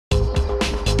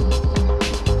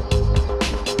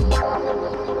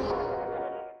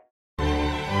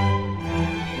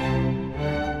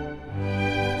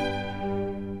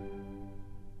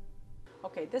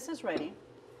this is ready.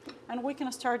 And we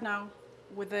can start now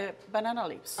with the banana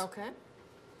leaves. Okay.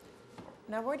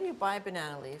 Now, where do you buy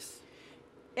banana leaves?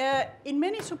 In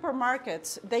many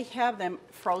supermarkets, they have them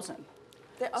frozen.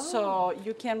 So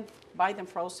you can buy them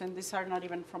frozen. These are not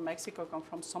even from Mexico, come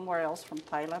from somewhere else, from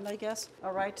Thailand, I guess.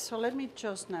 All right, so let me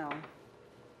just now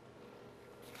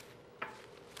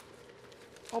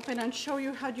open and show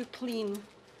you how you clean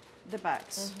the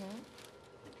bags,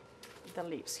 the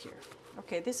leaves here.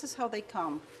 Okay, this is how they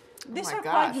come. These are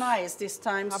quite nice this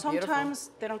time. Sometimes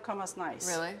they don't come as nice.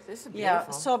 Really? This is beautiful. Yeah,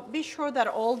 so be sure that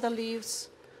all the leaves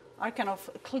are kind of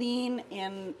clean,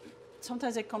 and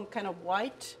sometimes they come kind of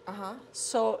white.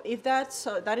 So if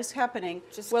that is happening,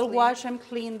 we'll wash them,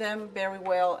 clean them very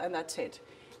well, and that's it.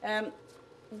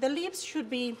 The leaves should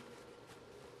be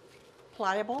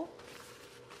pliable.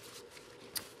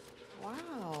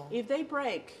 Wow. If they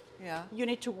break, you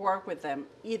need to work with them.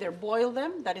 Either boil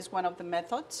them, that is one of the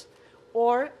methods,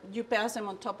 or you pass them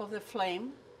on top of the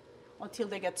flame until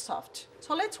they get soft.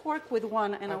 So let's work with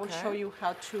one, and I will show you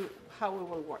how we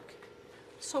will work.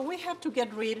 So we have to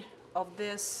get rid of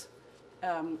this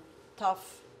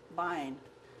tough vine.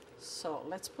 So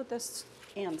let's put these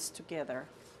ends together.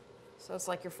 So it's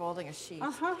like you're folding a sheet.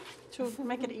 To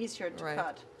make it easier to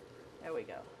cut. There we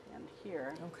go. And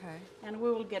here. Okay. And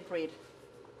we will get rid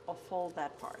of all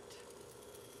that part.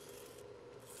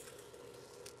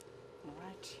 All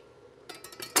right.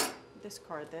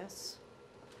 Discard this.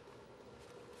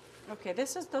 Okay,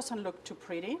 this doesn't look too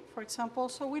pretty, for example,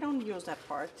 so we don't use that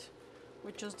part.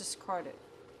 We just discard it.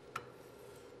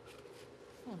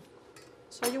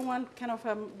 So you want kind of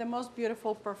the most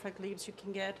beautiful, perfect leaves you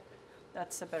can get.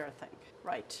 That's the better thing,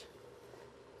 right?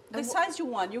 The size you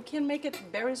want, you can make it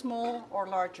very small or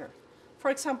larger. For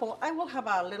example, I will have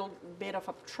a little bit of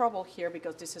a trouble here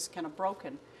because this is kind of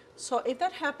broken. So if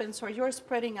that happens, or you're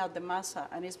spreading out the masa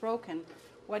and it's broken,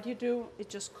 what you do is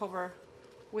just cover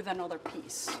with another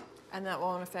piece. And that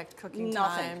won't affect cooking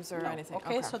times or anything?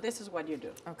 Okay, so this is what you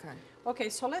do. Okay. Okay,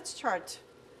 so let's start,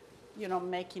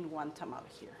 making one tamal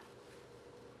here.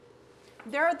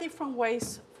 There are different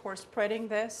ways for spreading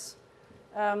this.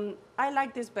 I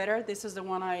like this better. This is the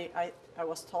one I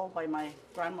was told by my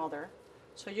grandmother.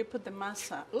 So you put the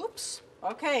masa, oops,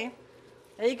 okay,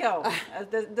 there you go.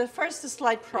 The first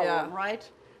slight problem, right?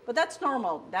 But that's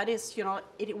normal. That is,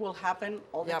 it will happen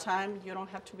all the time. You don't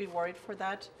have to be worried for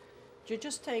that. You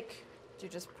just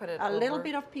put it a little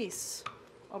bit of piece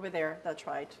over there, that's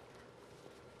right,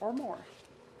 or more,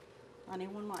 and it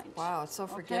won't mind. Wow, it's so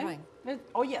forgiving.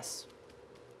 Oh yes,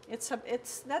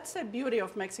 that's the beauty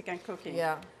of Mexican cooking.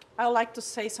 Yeah. I like to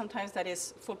say sometimes that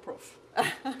is foolproof.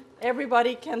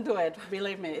 Everybody can do it.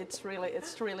 Believe me, it's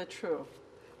really true.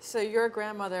 So your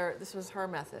grandmother, this was her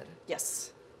method.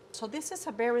 Yes. So this is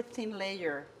a very thin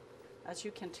layer, as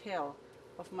you can tell,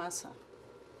 of masa.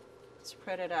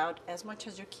 Spread it out as much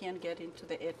as you can get into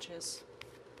the edges.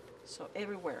 So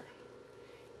everywhere.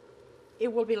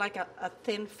 It will be like a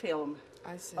thin film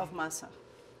of masa.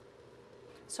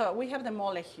 So we have the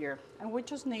mole here, and we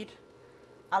just need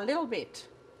a little bit.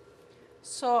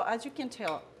 So as you can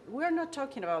tell, we're not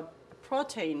talking about a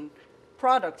protein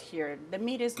product here. The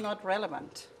meat is not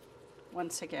relevant,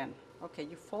 once again. Okay,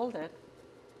 you fold it,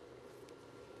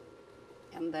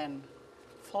 and then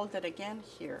fold it again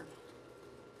here.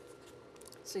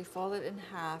 So you fold it in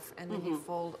half, and then you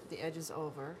fold the edges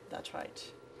over. That's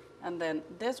right. And then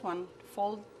this one,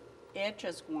 fold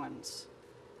edges once,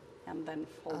 and then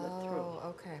fold it through. Oh,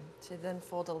 okay. So then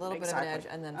fold a little bit of an edge,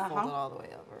 and then fold it all the way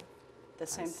over. The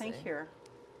same thing here.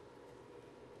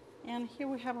 And here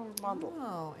we have our bundle.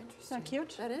 Oh, interesting. Isn't that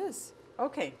cute? That is.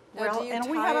 Okay. Now, well, and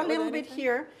we have a little bit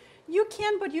here. You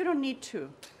can, but you don't need to.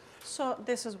 So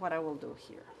this is what I will do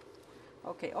here.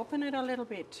 Okay, open it a little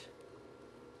bit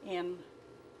and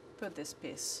put this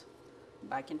piece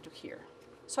back into here.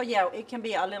 So yeah, it can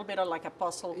be a little bit of like a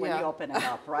puzzle when you open it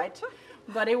up, right?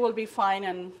 But it will be fine,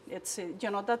 and it's,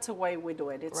 that's the way we do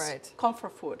it. It's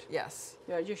comfort food. Yes.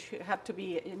 Yeah, you should have to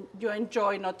be, you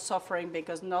enjoy not suffering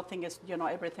because nothing is,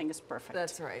 everything is perfect.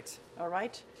 That's right. All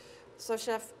right? So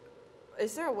Chef,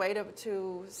 is there a way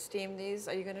to steam these?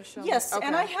 Are you going to show me? Yes,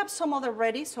 and I have some other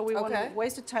ready, so we won't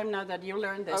waste the time now that you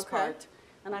learned this part.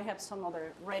 And I have some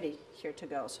other ready here to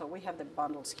go. So we have the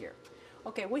bundles here.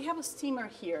 Okay, we have a steamer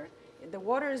here. The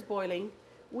water is boiling.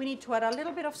 We need to add a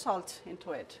little bit of salt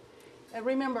into it.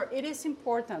 Remember, it is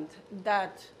important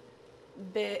that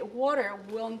the water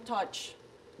won't touch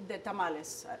the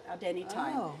tamales at any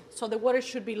time. So the water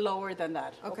should be lower than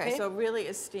that. Okay, so it really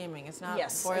is steaming. It's not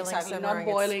boiling, exactly, simmering,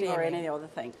 not boiling or any other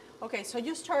thing. Okay, so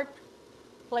you start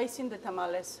placing the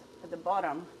tamales at the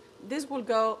bottom. this will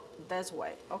go this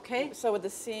way, okay? So with the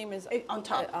seam is On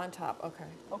top. On top, okay.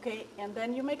 Okay, and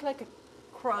then you make like a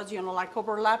cross, like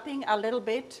overlapping a little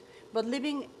bit, but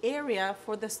leaving area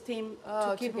for the steam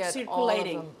to keep get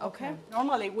circulating. all of them. Okay.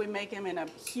 Normally we make them in a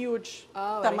huge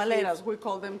Oh, tamaleras. We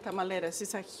call them tamaleras.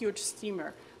 It's a huge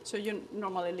steamer, so you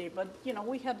normally leave. But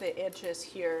we have the edges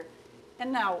here,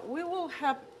 and now we will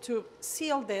have to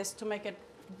seal this to make it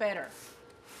better.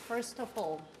 First of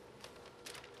all,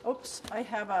 oops, I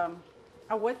have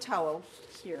a wet towel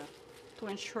here to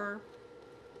ensure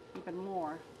even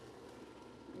more,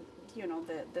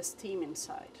 the steam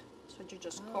inside. So you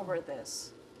just cover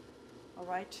this, all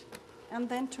right? And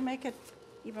then to make it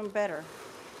even better.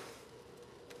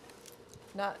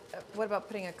 What about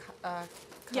putting a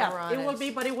cover on it will be,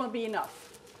 but it won't be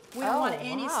enough. We don't want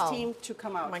any steam to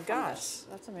come out. Oh my from gosh, this.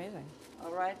 that's amazing.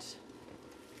 All right.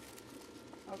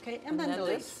 Okay, and then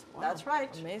delete. Wow, That's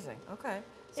right. Amazing, okay.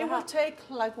 So It will take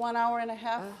like 1 hour and a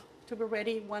half to be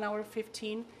ready, 1 hour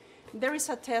 15. There is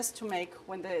a test to make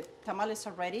when the tamales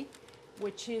are ready,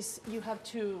 which is you have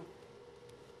to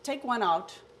take one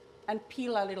out and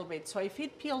peel a little bit. So if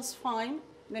it peels fine,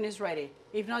 then it's ready.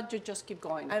 If not, you just keep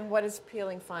going. And what does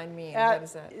peeling fine mean? What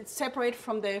is that? It's separate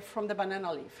from the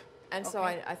banana leaf. And so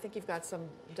I think you've got some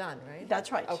done, right?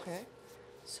 That's right. Okay.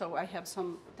 So I have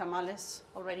some tamales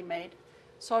already made.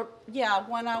 So yeah,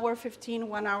 1 hour 15,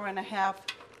 1 hour and a half,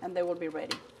 and they will be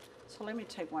ready. So let me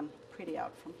take one pretty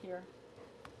out from here.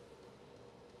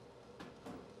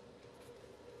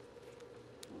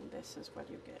 And this is what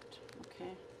you get,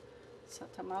 okay? So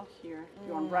tamal here,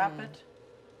 you unwrap it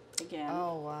again,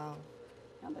 Oh, wow.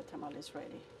 and the tamal is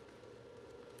ready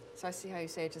So I see how you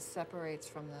say it just separates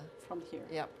from the, from here.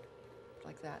 yep,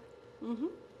 like that.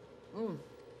 Mm-hmm.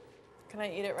 Can I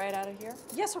eat it right out of here?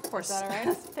 Yes, of course. Is that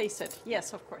all right? Taste it.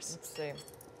 Yes, of course. Let's see.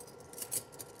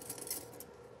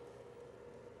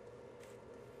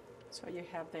 So you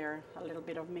have there a little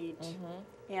bit of meat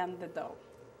and the dough.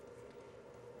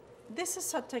 This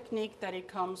is a technique that it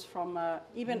comes from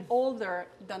even older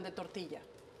than the tortilla.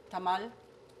 Tamal,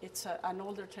 it's an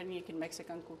older technique in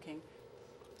Mexican cooking.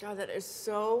 God, that is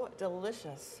so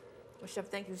delicious. Well, Chef,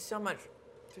 thank you so much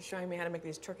for showing me how to make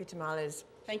these turkey tamales.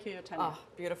 Thank you, Tanya. Oh,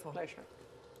 beautiful. Pleasure.